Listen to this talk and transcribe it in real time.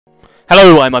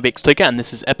Hello, I'm IBXTweaker, and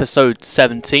this is episode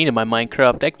 17 of my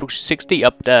Minecraft Xbox 60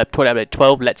 update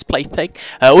 12 Let's Play thing.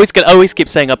 I always keep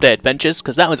saying update adventures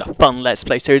because that was a fun Let's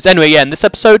Play series. Anyway, yeah, in this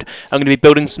episode, I'm going to be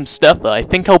building some stuff. I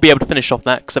think I'll be able to finish off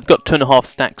that because I've got 2.5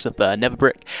 stacks of Nether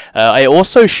brick. I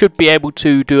also should be able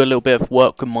to do a little bit of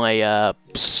work with my.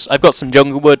 I've got some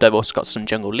jungle wood. I've also got some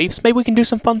jungle leaves. Maybe we can do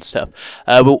some fun stuff.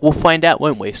 We'll find out,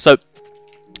 won't we? So.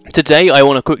 Today I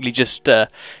want to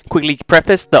quickly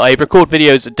preface that I record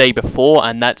videos a day before,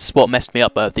 and that's what messed me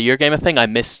up the Eurogamer thing. I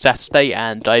missed Saturday,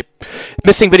 and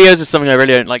missing videos is something I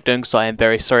really don't like doing, so I am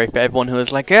very sorry for everyone who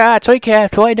was like, take care,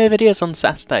 why no videos on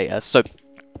Saturday? So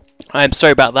I'm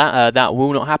sorry about that. That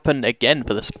will not happen again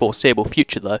for the foreseeable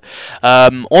future, though.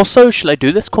 Also, should I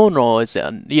do this corner, or is it?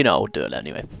 I'll do it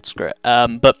anyway. Screw it.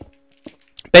 But.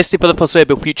 Basically, for the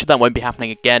foreseeable future, that won't be happening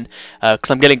again,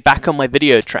 because I'm getting back on my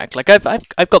video track. Like,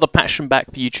 I've got the passion back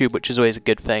for YouTube, which is always a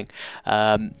good thing.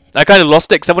 I kind of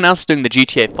lost it, because everyone else is doing the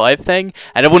GTA 5 thing,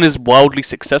 and everyone is wildly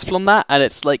successful on that, and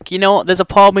it's like, you know what, there's a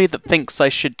part of me that thinks I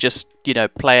should just,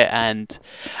 play it, and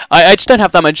I just don't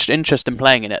have that much interest in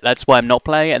playing in it. That's why I'm not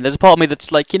playing it, and there's a part of me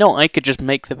that's like, I could just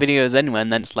make the videos anyway,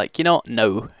 and then it's like,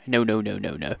 no.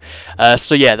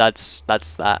 So yeah, that's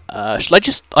that.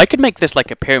 I could make this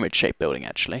like a pyramid-shaped building,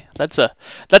 actually. That's a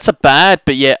bad,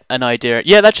 but yeah, an idea.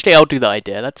 Yeah, actually, I'll do that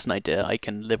idea. That's an idea I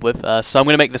can live with. So I'm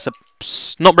going to make this a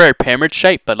not very pyramid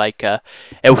shape, but like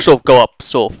it'll sort of go up,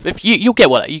 sort of. If you get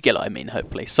what I mean,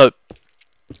 hopefully. So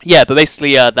yeah, but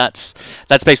basically that's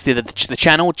basically the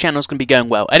channel. Channel's gonna be going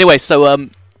well. Anyway, so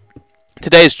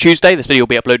today is Tuesday. This video will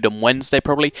be uploaded on Wednesday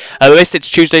probably. But basically it's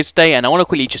Tuesday today, and I want to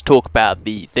quickly just talk about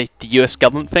the US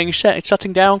government thing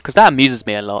shutting down, because that amuses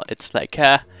me a lot. It's like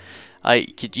I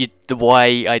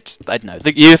don't know.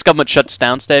 The US government shuts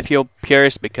down today, if you're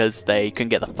curious, because they couldn't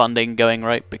get the funding going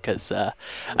right, because, I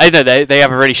don't know, they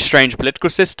have a really strange political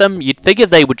system. You'd figure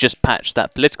they would just patch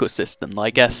that political system,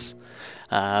 I guess.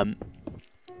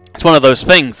 It's one of those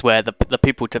things where the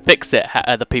people to fix it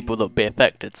are the people that will be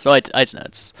affected. So I don't know,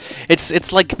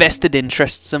 it's like vested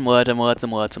interests and words.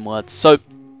 So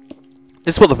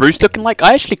this is what the roof's looking like.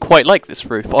 I actually quite like this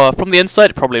roof. From the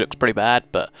inside, it probably looks pretty bad,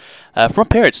 but from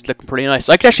up here, it's looking pretty nice.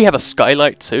 I could actually have a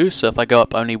skylight too, so if I go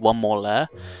up only one more layer,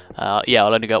 yeah,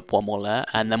 I'll only go up one more layer,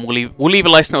 and then we'll leave a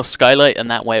nice little skylight, and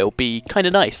that way it'll be kind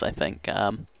of nice, I think.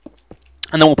 And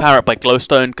then we'll power it by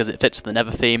glowstone because it fits with the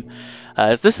Nether theme.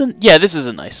 This is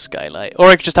a nice skylight. Or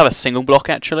I could just have a single block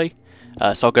actually.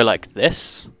 So I'll go like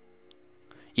this.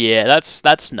 Yeah,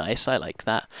 that's nice. I like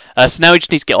that. So now we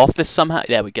just need to get off this somehow.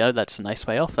 There we go. That's a nice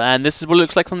way off. And this is what it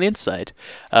looks like from the inside.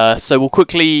 So we'll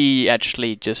quickly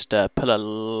actually just put a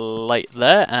light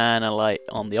there and a light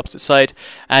on the opposite side.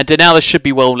 And now this should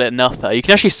be well lit enough. You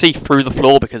can actually see through the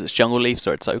floor because it's jungle leaves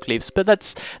or it's oak leaves, but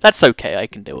that's okay. I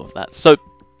can deal with that. So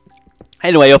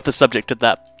anyway, off the subject of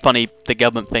that the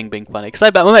government thing being funny, because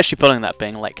I'm actually following that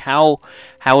being like, how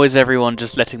is everyone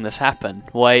just letting this happen?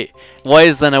 Why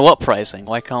is there no uprising?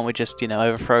 Why can't we just,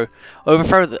 overthrow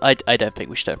the... I don't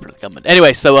think we should overthrow the government.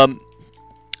 Anyway, so,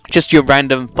 just your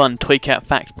random fun Toycat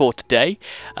fact for today.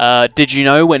 Did you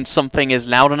know when something is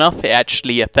loud enough, it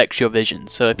actually affects your vision?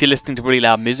 So if you're listening to really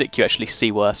loud music, you actually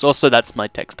see worse. Also, that's my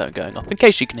text tone going off, in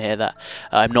case you can hear that.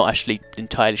 I'm not actually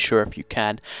entirely sure if you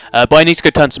can. But I need to go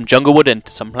turn some jungle wood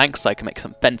into some planks so I can make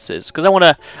some fences, because I want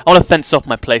to fence off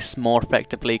my place more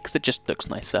effectively, because it just looks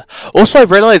nicer. Also, I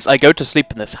realised I go to sleep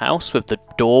in this house with the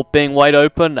door being wide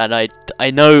open, and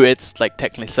I know it's like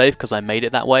technically safe because I made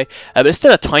it that way, but it's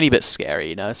still a tiny bit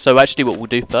scary, So actually what we'll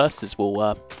do first is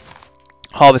we'll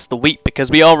harvest the wheat, because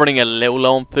we are running a little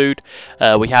low on food.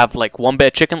 We have like one bit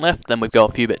of chicken left, then we've got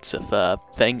a few bits of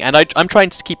thing, and I'm trying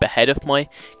to keep ahead of my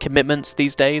commitments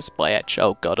these days by actually,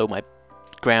 oh god, all my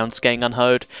ground's getting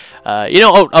unhoed.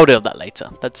 I'll deal with that later.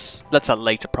 That's a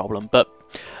later problem, but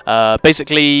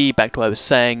basically back to what I was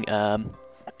saying.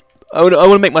 I want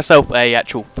to make myself a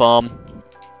actual farm.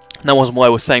 And that wasn't what I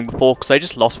was saying before, because I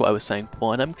just lost what I was saying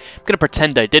before, and I'm going to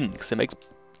pretend I didn't, because it makes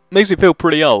me feel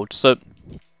pretty old. So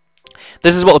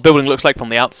this is what the building looks like from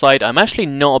the outside. I'm actually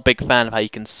not a big fan of how you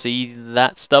can see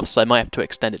that stuff, so I might have to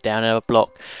extend it down a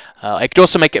block. I could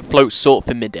also make it float sort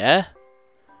of in midair.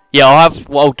 Yeah,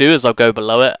 what I'll do is I'll go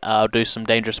below it, I'll do some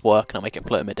dangerous work, and I'll make it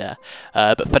float in midair.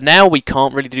 But for now, we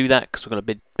can't really do that, because we're going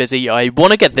to be busy. I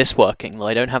want to get this working, though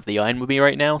I don't have the iron with me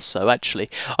right now, so I actually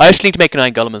need to make an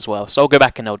Iron Golem as well, so I'll go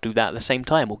back and I'll do that at the same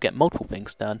time. We'll get multiple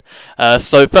things done.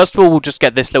 So first of all, we'll just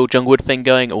get this little jungle wood thing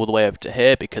going all the way over to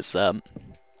here, because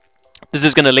this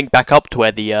is going to link back up to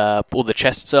where the all the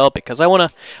chests are, because I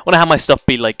want to have my stuff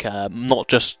be like not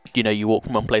just, you walk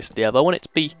from one place to the other. I want it to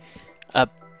be...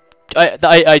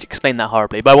 I explained that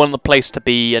horribly, but I want the place to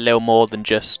be a little more than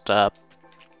just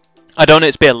I don't want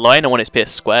it to be a line, I want it to be a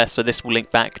square, so this will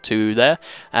link back to there,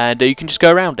 and you can just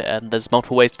go around it, and there's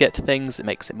multiple ways to get to things. It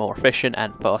makes it more efficient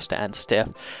and faster and stiff,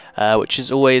 which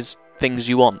is always things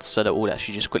you want, so that we'll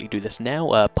actually just quickly do this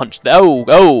now. Punch the...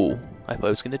 Oh! I thought I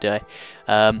was going to die.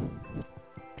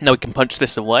 Now we can punch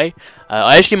this away.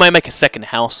 I actually might make a second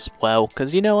house, well,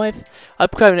 because, you know,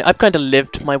 I've kind of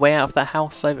lived my way out of that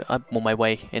house. I'm on my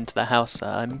way into that house.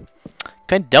 I'm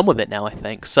kind of done with it now, I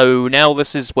think. So now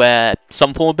this is where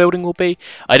some form of building will be.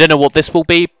 I don't know what this will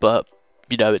be, but,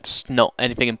 you know, it's not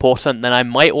anything important. Then I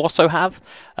might also have,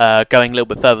 going a little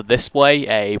bit further this way,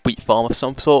 a wheat farm of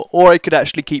some sort, or I could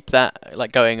actually keep that,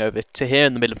 like, going over to here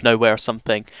in the middle of nowhere or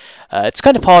something. It's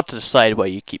kind of hard to decide where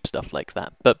you keep stuff like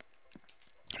that, but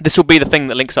this will be the thing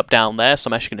that links up down there, so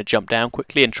I'm actually going to jump down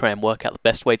quickly and try and work out the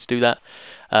best way to do that.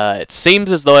 It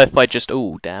seems as though if I just...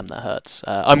 Oh, damn, that hurts.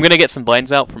 I'm going to get some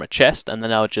vines out from a chest, and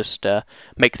then I'll just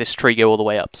make this tree go all the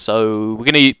way up. So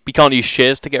we can't use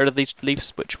shears to get rid of these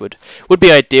leaves, which would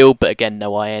be ideal, but again,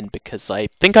 no iron, because I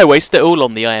think I wasted it all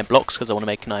on the iron blocks, because I want to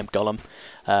make an iron golem.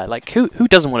 Like, who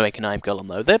doesn't want to make an Iron Golem,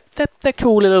 though? They're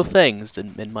cool little things,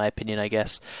 in my opinion, I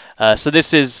guess. So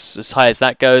this is as high as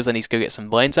that goes. I need to go get some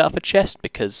vines out of a chest,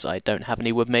 because I don't have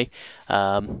any with me.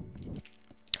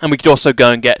 And we could also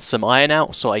go and get some iron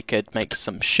out, so I could make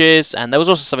some shears. And there was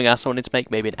also something else I wanted to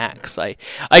make, maybe an axe. I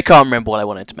can't remember what I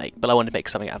wanted to make, but I wanted to make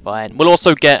something out of iron. We'll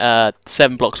also get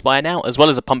 7 blocks of iron out, as well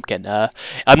as a pumpkin.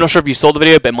 I'm not sure if you saw the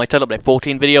video, but in my Total Update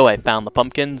 14 video, I found the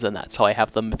pumpkins, and that's how I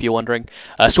have them, if you're wondering.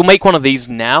 So we'll make one of these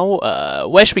now.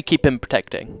 Where should we keep him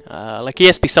protecting? Like, he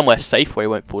has to be somewhere safe where he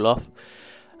won't fall off.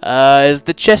 Is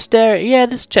the chest area? Yeah,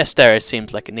 this chest area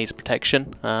seems like it needs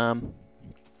protection.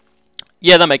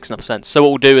 Yeah, that makes enough sense. So what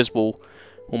we'll do is we'll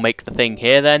make the thing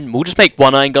here then. We'll just make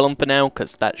 1 Iron Golem for now,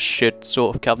 because that should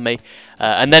sort of cover me.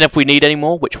 And then if we need any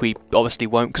more, which we obviously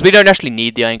won't, because we don't actually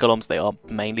need the Iron Golems, they are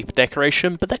mainly for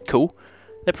decoration, but they're cool.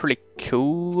 They're pretty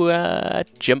cool.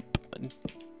 Jump.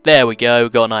 There we go,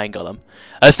 we've got an Iron Golem.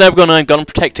 So now we've got an Iron Golem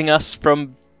protecting us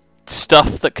from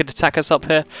stuff that could attack us up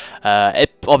here.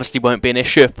 It obviously won't be an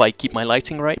issue if I keep my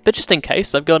lighting right, but just in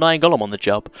case, I've got an Iron Golem on the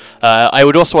job. I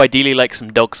would also ideally like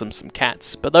some dogs and some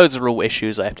cats, but those are all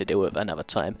issues I have to deal with another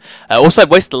time. Also, I've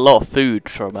wasted a lot of food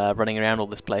from running around all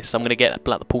this place, so I'm going to get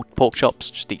the pork chops,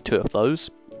 just eat 2 of those.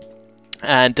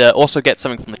 And also get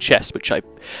something from the chest, which I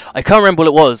can't remember what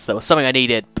it was. There was something I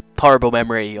needed. Horrible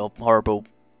memory, or horrible,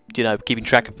 you know, keeping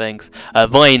track of things.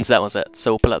 Vines, that was it.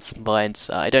 So we'll pull out some vines.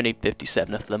 I don't need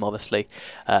 57 of them, obviously.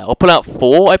 I'll pull out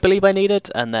 4, I believe I needed,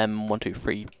 and then 1, 2,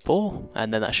 3, 4,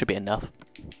 and then that should be enough.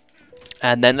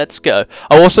 And then let's go.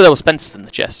 Oh, also there was fences in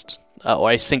the chest.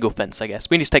 Or a single fence, I guess.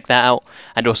 We need to take that out,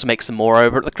 and also make some more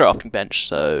over at the crafting bench.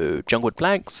 So, junglewood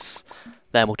planks.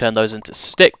 Then we'll turn those into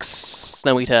sticks.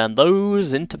 Then we turn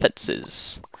those into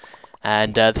fences.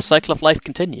 And the cycle of life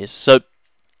continues. So,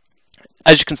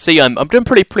 as you can see, I'm doing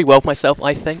pretty well for myself,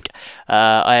 I think.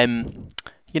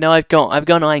 You know, I've got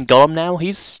an Iron Golem now.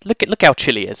 He's look how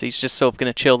chill he is. He's just sort of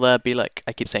gonna chill there, be like,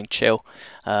 I keep saying chill.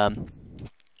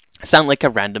 Sound like a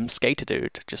random skater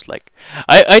dude, just like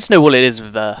I just know what it is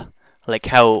with like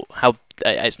how I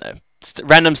don't know,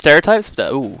 random stereotypes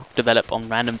that develop on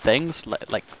random things,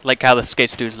 like how the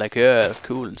skater dude's like, yeah,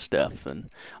 cool and stuff, and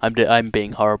I'm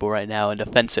being horrible right now and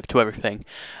offensive to everything.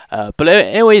 But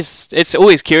it's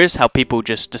always curious how people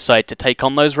just decide to take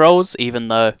on those roles, even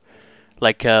though,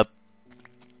 like, I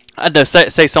don't know,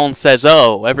 say someone says,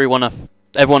 oh, everyone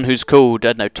who's called, I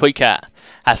don't know, Toy Cat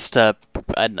has to,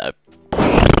 I don't know,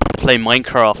 play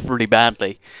Minecraft really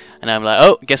badly. And I'm like,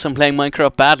 oh, guess I'm playing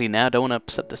Minecraft badly now, don't want to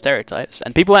upset the stereotypes.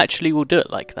 And people actually will do it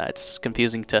like that. It's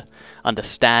confusing to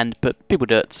understand, but people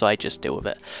do it, so I just deal with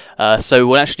it. So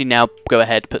we'll actually now go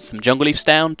ahead and put some jungle leaves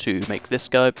down to make this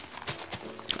go.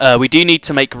 We do need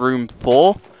to make room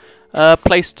for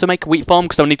place to make a wheat farm,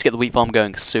 because I'll need to get the wheat farm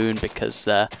going soon, because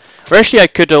or actually I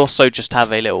could also just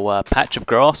have a little patch of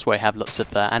grass where I have lots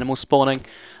of animals spawning.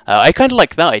 I kind of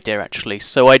like that idea, actually,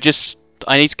 so I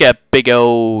need to get a big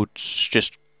old,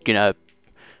 just, you know,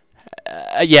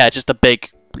 yeah, just a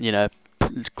big, you know,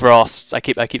 grass. I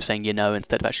keep saying, you know,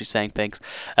 instead of actually saying things,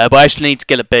 but I actually need to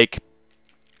get a big,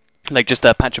 like, just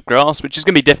a patch of grass, which is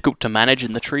going to be difficult to manage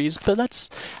in the trees, but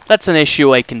that's an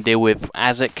issue I can deal with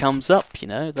as it comes up, you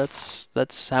know.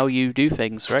 That's how you do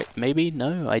things, right? Maybe?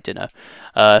 No? I don't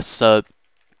know. So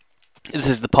this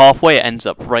is the pathway. It ends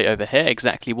up right over here.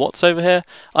 Exactly what's over here,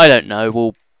 I don't know.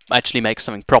 We'll actually make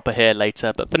something proper here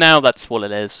later, but for now that's what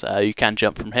it is. You can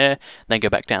jump from here, then go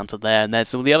back down to there, and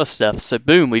there's all the other stuff. So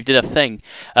boom, we did a thing.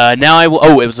 Now I will.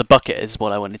 Oh, it was a bucket is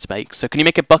what I wanted to make. So can you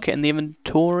make a bucket in the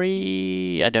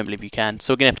inventory? I don't believe you can.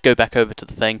 So we're gonna have to go back over to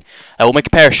the thing. We'll make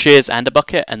a pair of shears and a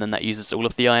bucket, and then that uses all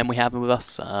of the iron we have with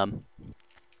us.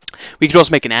 We could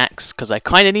also make an axe, because I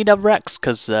kind of need another axe,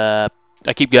 because I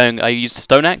keep going. I used the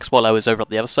stone axe while I was over at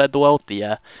the other side of the world.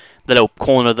 The little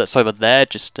corner that's over there,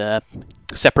 just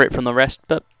separate from the rest.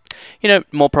 But you know,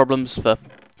 more problems for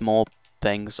more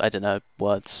things. I don't know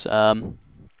words.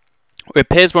 It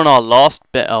appears we're on our last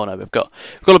bit. Oh no, we've got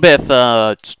a bit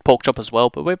of pork chop as well,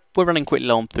 but we're running quickly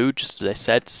low on food, just as I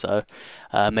said. So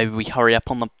maybe we hurry up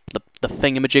on the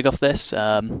thingamajig of this.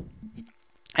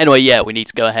 Anyway, yeah, we need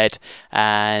to go ahead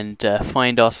and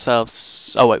find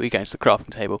ourselves... Oh, wait, we're going to the crafting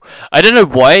table. I don't know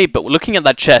why, but looking at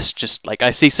that chest, just, like,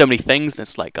 I see so many things, and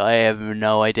it's like, I have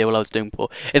no idea what I was doing before.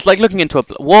 It's like looking into a...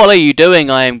 What are you doing,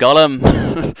 Iron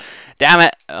Golem? Damn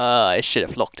it! I should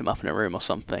have locked him up in a room or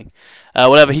something.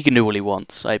 Whatever, he can do what he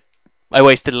wants. I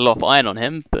wasted a lot of iron on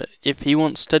him, but if he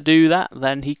wants to do that,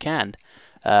 then he can.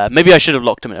 Maybe I should have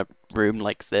locked him in a room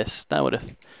like this. That would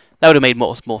have made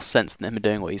more sense than him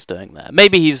doing what he's doing there.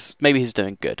 Maybe he's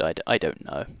doing good. I don't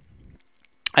know.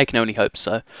 I can only hope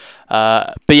so.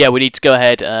 But yeah, we need to go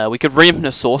ahead. We could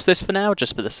re-infinite source this for now,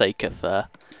 just for the sake of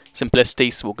simplicity.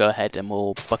 So we'll go ahead and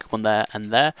we'll bucket one there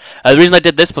and there. The reason I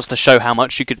did this was to show how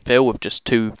much you could fill with just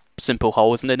 2 simple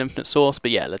holes in an infinite source.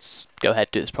 But yeah, let's go ahead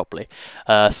and do this properly.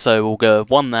 So we'll go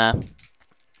 1 there.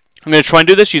 I'm going to try and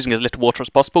do this using as little water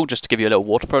as possible, just to give you a little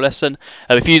water flow lesson.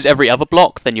 If you use every other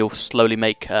block, then you'll slowly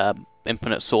make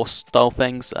infinite source style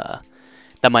things.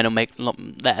 That might not make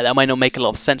a lot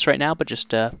of sense right now, but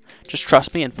just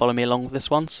trust me and follow me along with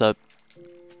this one. So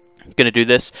I'm going to do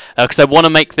this because I want to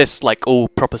make this like all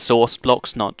proper source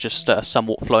blocks, not just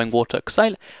somewhat flowing water.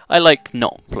 Because I like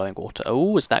not flowing water.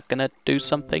 Oh, is that going to do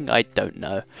something? I don't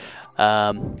know.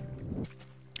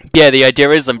 Yeah, the idea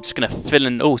is I'm just going to fill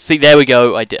in... Oh, see, there we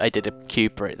go. I did a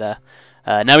cube right there.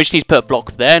 Now we just need to put a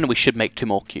block there, and we should make 2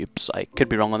 more cubes. I could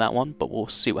be wrong on that one, but we'll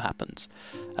see what happens.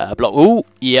 Block... Oh,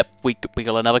 yep, we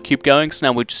got another cube going, so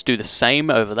now we'll just do the same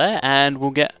over there, and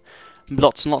we'll get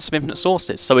lots and lots of infinite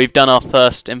sources. So we've done our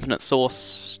first infinite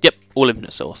source... Yep, all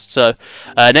infinite source. So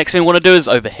next thing we want to do is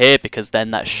over here, because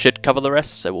then that should cover the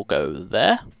rest. So we'll go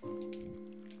there.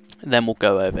 Then we'll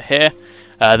go over here.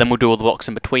 Then we'll do all the blocks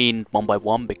in between, 1 by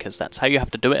 1, because that's how you have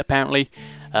to do it, apparently.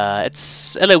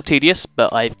 It's a little tedious,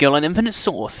 but I've got an infinite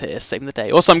source here, saving the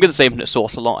day. Also, I'm going to say infinite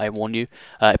source a lot, I warn you.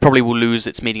 It probably will lose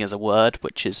its meaning as a word,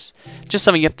 which is just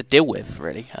something you have to deal with,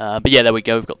 really. But yeah, there we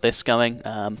go, we've got this going.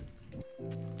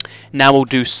 Now we'll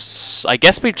do... I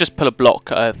guess we just put a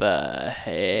block over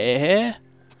here.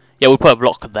 Yeah, we'll put a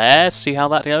block there, see how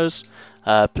that goes.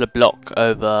 Put a block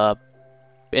over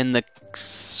in the...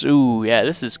 Ooh, yeah,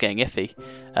 this is getting iffy.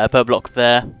 Put a block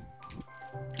there.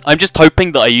 I'm just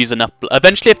hoping that I use enough...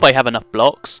 Eventually, if I have enough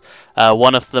blocks,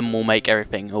 one of them will make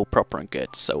everything all proper and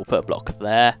good. So we'll put a block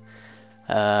there.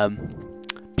 Yeah,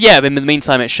 in the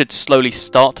meantime, it should slowly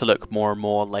start to look more and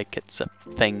more like it's a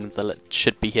thing that it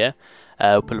should be here.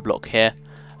 We'll put a block here.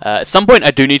 At some point,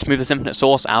 I do need to move this infinite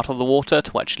source out of the water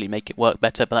to actually make it work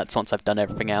better, but that's once I've done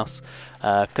everything else.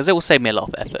 Because it will save me a lot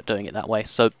of effort doing it that way.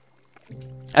 So...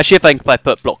 Actually, if I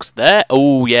put blocks there...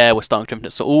 Oh, yeah, we're starting to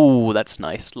infinite source. Oh, that's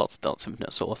nice. Lots of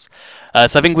infinite source.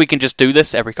 So I think we can just do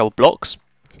this every couple blocks.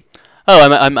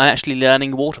 Oh, I'm actually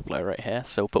learning water flow right here.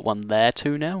 So we'll put one there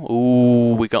too now.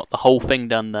 Ooh, we got the whole thing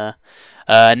done there.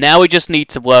 Now we just need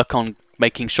to work on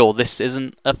making sure this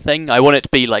isn't a thing. I want it to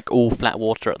be like all flat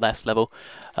water at this level.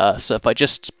 So if I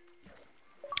just...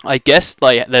 I guess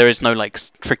like there is no like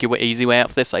tricky way, easy way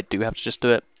out of this. I do have to just do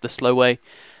it the slow way.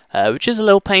 Which is a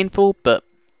little painful, but...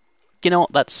 You know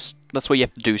what, that's what you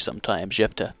have to do sometimes. You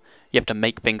have to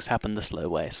make things happen the slow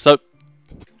way. So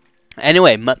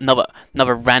anyway,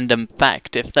 another random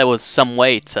fact. If there was some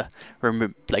way to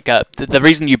remove, like, the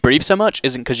reason you breathe so much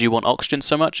isn't because you want oxygen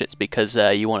so much. It's because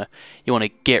you wanna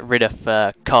get rid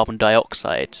of carbon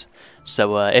dioxide.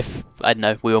 So if I don't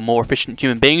know, we were more efficient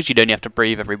human beings, you'd only have to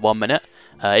breathe every 1 minute,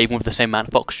 even with the same amount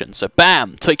of oxygen. So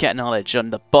bam, tweak knowledge on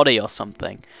the body or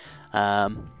something.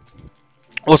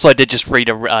 Also, I did just read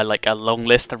a long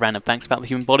list of random facts about the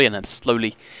human body, and then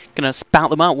slowly gonna spout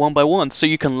them out 1 by 1, so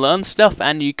you can learn stuff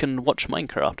and you can watch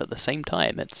Minecraft at the same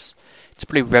time. It's a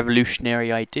pretty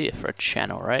revolutionary idea for a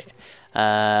channel, right?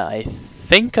 I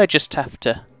think I just have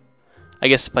to. I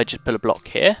guess if I just put a block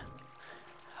here,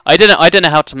 I don't know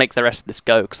how to make the rest of this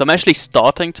go, because I'm actually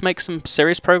starting to make some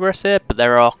serious progress here, but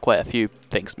there are quite a few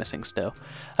things missing still.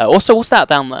 Also, what's that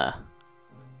down there?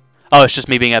 Oh, it's just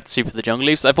me being able to see through the jungle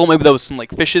leaves. I thought maybe there was some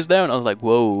like fishes there, and I was like,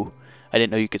 whoa, I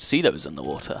didn't know you could see those in the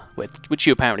water, which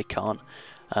you apparently can't.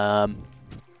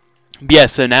 Yeah,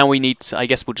 so now we need to, I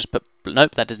guess we'll just put,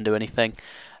 nope, that doesn't do anything.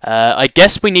 I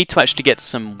guess we need to actually get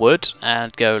some wood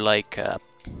and go like,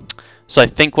 so I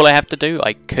think what I have to do,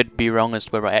 I could be wrong as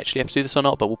to whether I actually have to do this or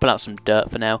not, but we'll pull out some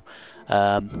dirt for now.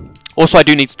 Also, I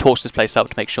do need to torch this place up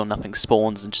to make sure nothing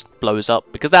spawns and just blows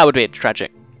up, because that would be a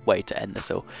tragic way to end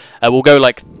this all. We'll go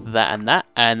like that,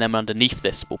 and then underneath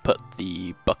this we'll put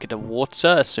the bucket of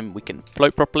water, assuming we can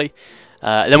float properly.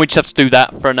 Then we just have to do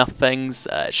that for enough things.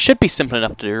 It should be simple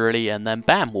enough to do, really, and then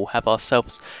bam, we'll have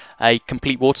ourselves a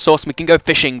complete water source, and we can go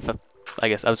fishing for, I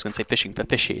guess I was going to say fishing for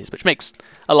fishies, which makes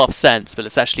a lot of sense, but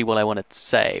it's actually what I wanted to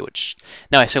say, which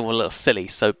now I sound a little silly,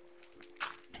 so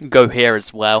go here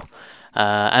as well.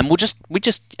 And we're just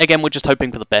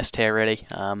hoping for the best here, really.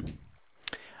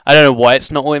 I don't know why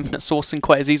it's not all infinite sourcing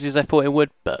quite as easy as I thought it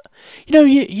would, but you know,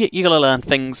 you gotta learn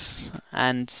things,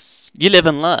 and you live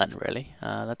and learn, really.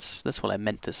 That's what I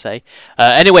meant to say.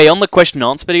 Anyway, on the question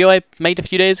and answer video I made a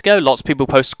few days ago, lots of people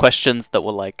posted questions that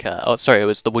were like, oh sorry, it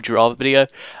was the Would You Rather video.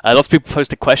 Lots of people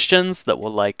posted questions that were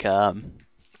like, that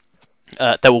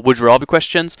were Would You Rather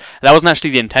questions. That wasn't actually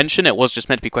the intention, it was just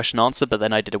meant to be question and answer, but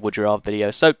then I did a Would You Rather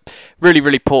video. So,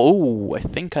 really poor. Ooh, I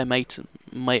think I might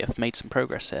have made some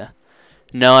progress here.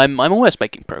 No, I'm almost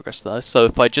making progress though. So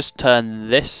if I just turn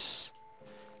this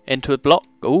into a block,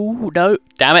 ooh no,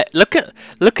 damn it! Look at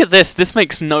this. This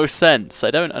makes no sense.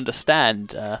 I don't understand.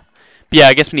 But yeah,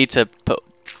 I guess we need to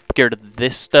get rid of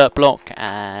this dirt block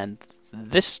and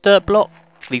this dirt block.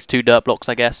 These two dirt blocks,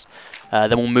 I guess.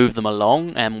 Then we'll move them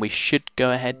along, and we should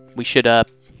go ahead. We should have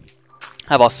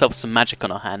ourselves some magic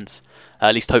on our hands,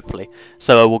 at least hopefully.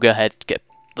 So we'll go ahead, get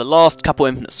the last couple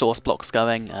infinite source blocks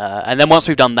going, and then once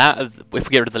we've done that, if we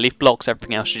get rid of the leaf blocks,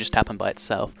 everything else should just happen by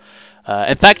itself.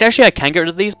 In fact, actually, I can get rid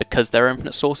of these because there are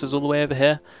infinite sources all the way over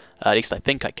here. At least I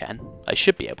think I can. I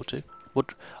should be able to.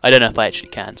 I don't know if I actually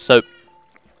can. So,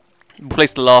 we'll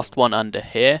place the last one under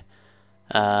here.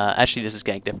 Actually, this is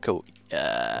getting difficult.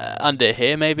 Under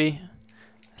here, maybe.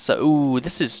 So, ooh,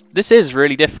 this is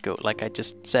really difficult. Like I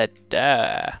just said.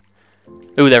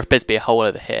 Ooh, there appears to be a hole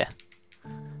over here.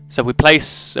 So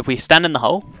if we stand in the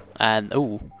hole, and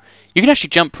ooh, you can actually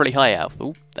jump pretty high out,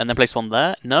 ooh, and then place one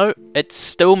there. No, it's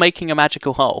still making a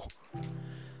magical hole.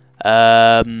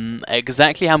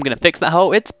 Exactly how I'm going to fix that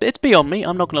hole, it's beyond me,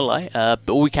 I'm not going to lie. But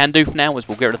all we can do for now is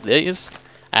we'll get rid of these,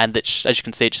 and it's, as you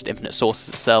can see, just infinite sources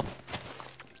itself.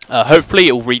 Hopefully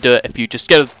it will redo it if you just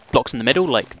go blocks in the middle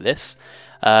like this.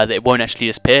 That it won't actually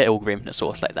disappear, it will be infinite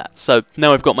source like that. So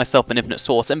now I've got myself an infinite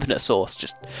source, just infinite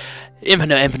source,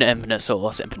 infinite source,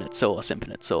 infinite source,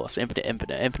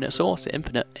 infinite source,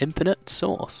 infinite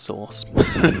source.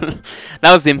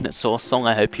 That was the infinite source song.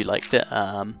 I hope you liked it.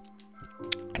 I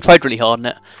tried really hard on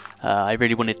it. I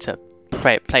really wanted to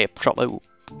pay a proper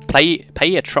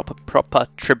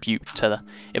tribute to the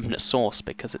infinite source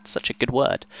because it's such a good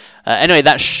word. Anyway,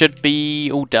 that should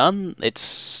be all done. It's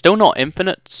still not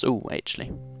infinite. Oh,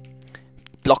 actually,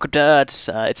 block of dirt.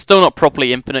 It's still not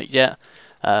properly infinite yet.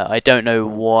 I don't know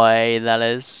why that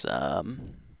is.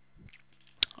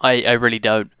 I really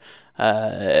don't.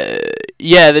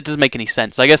 Yeah, that doesn't make any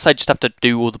sense. I guess I just have to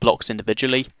do all the blocks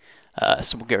individually.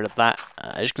 So we'll get rid of that.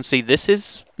 As you can see, this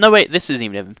is... No, wait, this isn't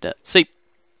even infinite. See,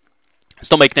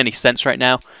 it's not making any sense right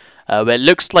now. But it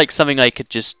looks like something I could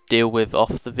just deal with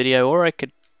off the video, or I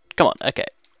could... Come on, okay.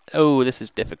 Oh, this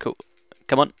is difficult.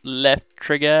 Come on, left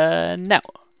trigger now.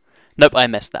 Nope, I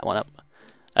messed that one up.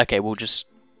 Okay, we'll just...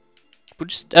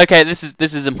 Okay, this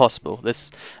is impossible.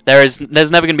 There's never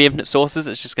going to be infinite sources.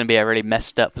 It's just going to be a really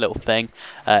messed up little thing.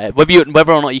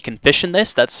 Whether or not you can fish in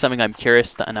this, that's something I'm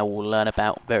curious and I will learn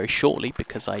about very shortly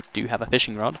because I do have a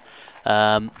fishing rod.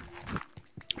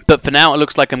 But for now, it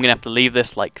looks like I'm going to have to leave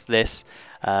this like this,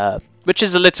 which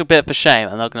is a little bit of a shame.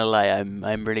 I'm not going to lie.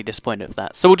 I'm really disappointed with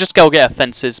that. So we'll just go get our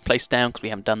fences placed down because we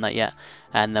haven't done that yet,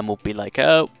 and then we'll be like,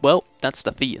 oh well, that's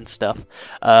the feet and stuff.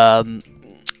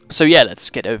 So yeah, let's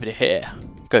get over to here.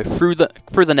 Go through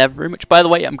the nether room, which by the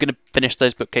way, I'm going to finish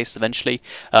those bookcases eventually.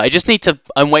 I just need to...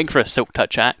 I'm waiting for a silk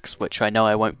touch axe, which I know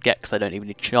I won't get because I don't even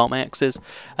need to charm my axes.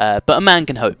 But a man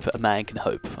can hope. A man can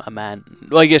hope.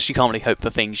 Well, I guess you can't really hope for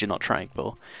things you're not trying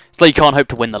for. It's like you can't hope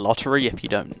to win the lottery if you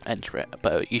don't enter it.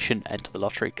 But you shouldn't enter the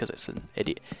lottery because it's an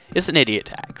idiot. It's an idiot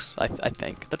tax, I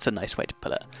think. That's a nice way to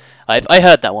put it. I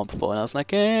heard that one before and I was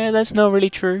like, that's not really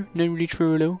true. Not really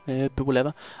true, but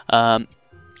whatever.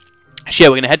 So yeah,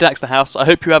 we're going to head back to the house. I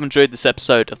hope you have enjoyed this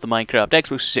episode of the Minecraft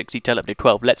Xbox 360 Telepney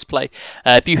 12 Let's Play.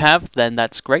 If you have, then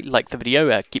that's great. Like the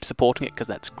video, keep supporting it because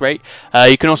that's great.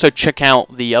 You can also check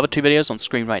out the other 2 videos on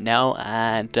screen right now.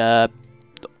 And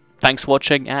thanks for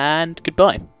watching, and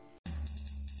goodbye.